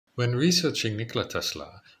When researching Nikola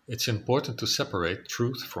Tesla, it's important to separate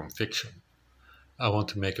truth from fiction. I want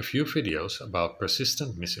to make a few videos about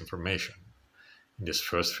persistent misinformation. In this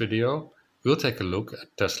first video, we'll take a look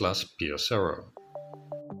at Tesla's Pierce arrow.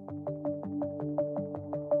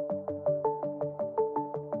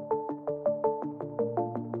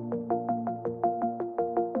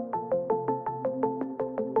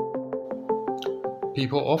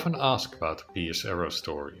 People often ask about the Pierce arrow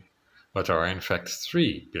story, but there are in fact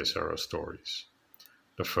three Pierce arrow stories.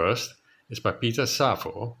 The first is by Peter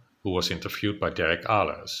Szabo, who was interviewed by Derek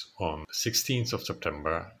Ahlers on 16th of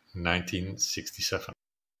September 1967.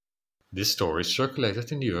 This story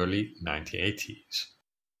circulated in the early 1980s.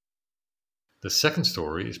 The second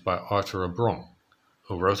story is by Arthur Abron,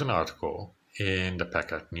 who wrote an article in the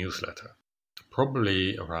Packard newsletter,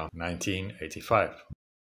 probably around 1985.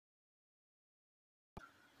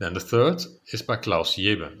 Then the third is by Klaus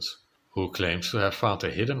Jebens, who claims to have found a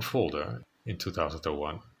hidden folder in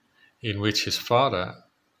 2001 in which his father,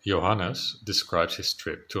 Johannes, describes his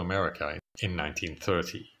trip to America in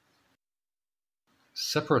 1930.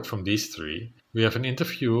 Separate from these three, we have an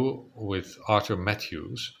interview with Arthur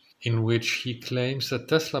Matthews in which he claims that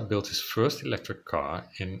Tesla built his first electric car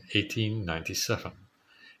in 1897,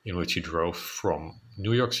 in which he drove from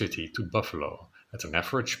New York City to Buffalo at an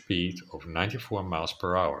average speed of 94 miles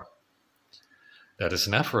per hour. That is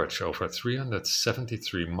an average over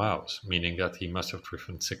 373 miles, meaning that he must have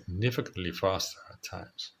driven significantly faster at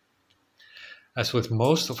times. As with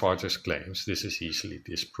most of Arthur's claims, this is easily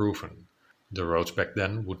disproven. The roads back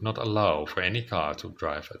then would not allow for any car to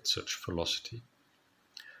drive at such velocity.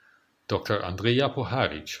 Dr. Andrija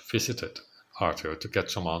Puharic visited Arthur to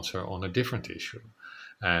get some answer on a different issue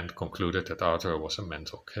and concluded that Arthur was a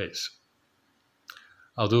mental case.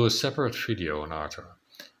 I'll do a separate video on Arthur.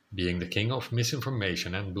 Being the king of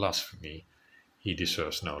misinformation and blasphemy, he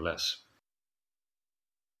deserves no less.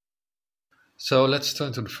 So let's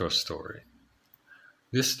turn to the first story.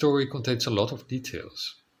 This story contains a lot of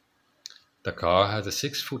details. The car had a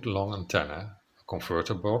 6-foot-long antenna, a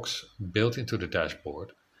converter box built into the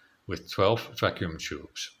dashboard, with 12 vacuum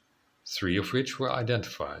tubes, 3 of which were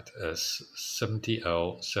identified as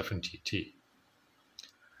 70L7GT.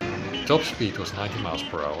 Top speed was 90 miles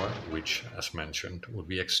per hour, which, as mentioned, would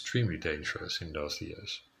be extremely dangerous in those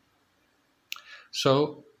years.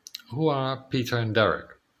 So, who are Peter and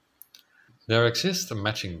Derek? There exists a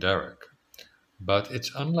matching Derek, but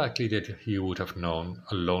it's unlikely that he would have known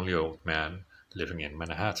a lonely old man living in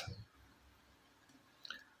Manhattan.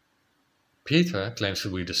 Peter claims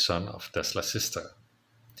to be the son of Tesla's sister.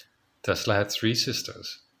 Tesla had 3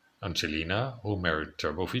 sisters, Angelina, who married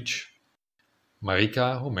Turbovich,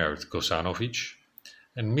 Marika, who married Kosanovich,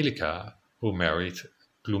 and Milika, who married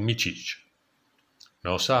Glumicic.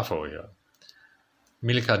 No Szabo here.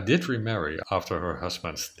 Milika did remarry after her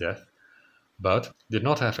husband's death, but did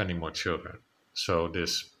not have any more children, so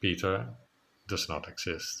this Peter does not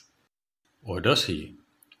exist. Or does he?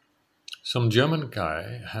 Some German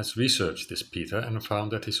guy has researched this Peter and found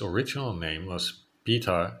that his original name was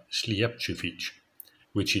Peter Slijepcevic,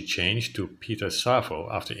 which he changed to Peter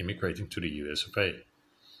Szabo after immigrating to the US of A.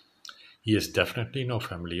 He is definitely no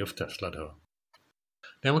family of Tesla though.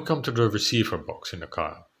 Then we come to the receiver box in the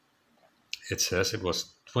car. It says it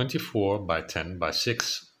was 24 by 10 by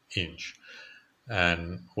 6 inch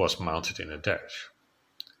and was mounted in a dash.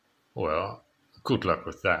 Well, good luck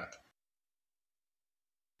with that.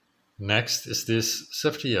 Next is this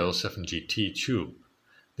 70L7GT tube.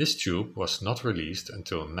 This tube was not released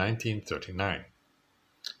until 1939.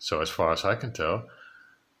 So as far as I can tell,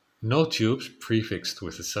 no tubes prefixed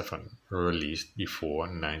with a 7 were released before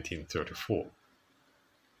 1934.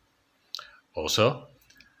 Also,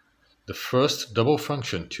 the first double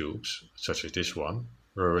function tubes, such as this one,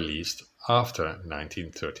 were released after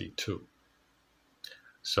 1932.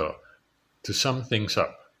 So, to sum things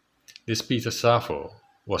up, this Peter Szabo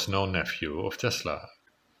was no nephew of Tesla.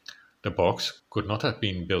 The box could not have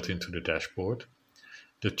been built into the dashboard.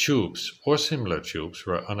 The tubes or similar tubes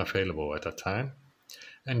were unavailable at that time,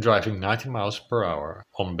 and driving 90 miles per hour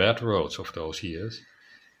on bad roads of those years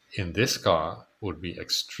in this car would be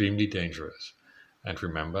extremely dangerous. And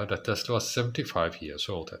remember that Tesla was 75 years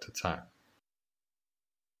old at the time.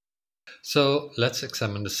 So let's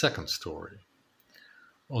examine the second story.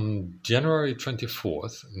 On January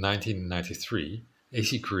 24th, 1993,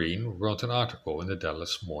 A.C. Green wrote an article in the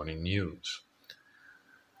Dallas Morning News.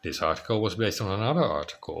 This article was based on another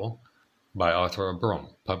article by Arthur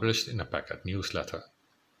Abron, published in a Packard newsletter.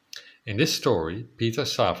 In this story, Peter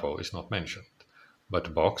Szabo is not mentioned, but the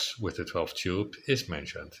box with the 12 tube is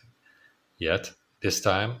mentioned. Yet, this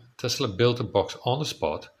time, Tesla built the box on the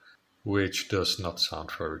spot which does not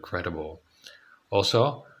sound very credible.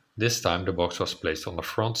 Also, this time the box was placed on the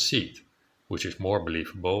front seat, which is more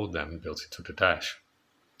believable than built into the dash.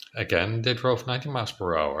 Again, they drove 90 miles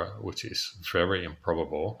per hour, which is very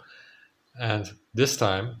improbable, and this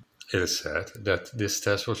time it is said that this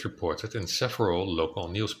test was reported in several local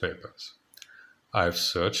newspapers. I've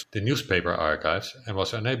searched the newspaper archives and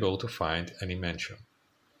was unable to find any mention.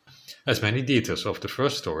 As many details of the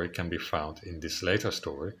first story can be found in this later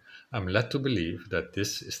story, I'm led to believe that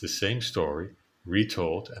this is the same story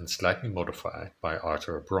retold and slightly modified by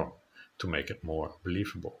Arthur Bron to make it more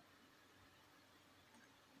believable.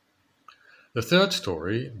 The third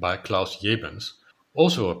story, by Klaus Jebens,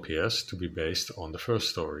 also appears to be based on the first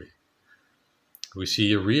story. We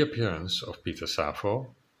see a reappearance of Peter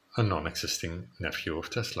Savo, a non-existing nephew of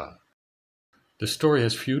Tesla. The story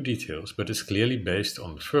has few details but is clearly based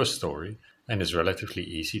on the first story and is relatively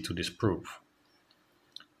easy to disprove.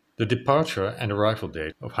 The departure and arrival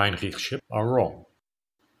date of Heinrich's ship are wrong.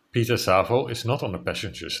 Peter Savo is not on the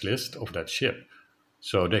passengers list of that ship,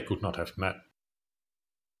 so they could not have met.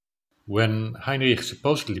 When Heinrich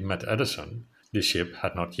supposedly met Edison, the ship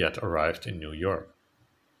had not yet arrived in New York.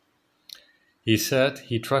 He said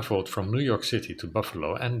he traveled from New York City to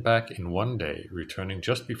Buffalo and back in one day, returning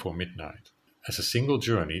just before midnight. As a single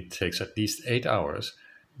journey takes at least 8 hours,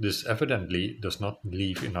 this evidently does not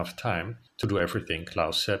leave enough time to do everything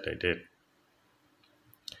Klaus said they did.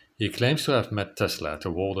 He claims to have met Tesla at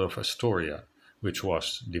the Waldorf Astoria, which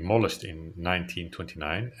was demolished in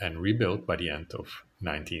 1929 and rebuilt by the end of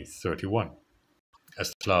 1931.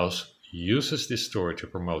 As Klaus uses this story to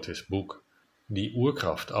promote his book Die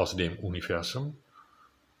Urkraft aus dem Universum,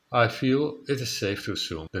 I feel it is safe to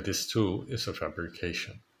assume that this too is a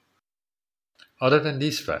fabrication. Other than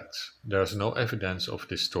these facts, there is no evidence of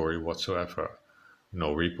this story whatsoever.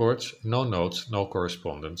 No reports, no notes, no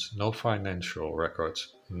correspondence, no financial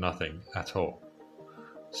records, nothing at all.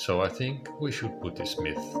 So I think we should put this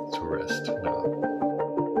myth to rest now.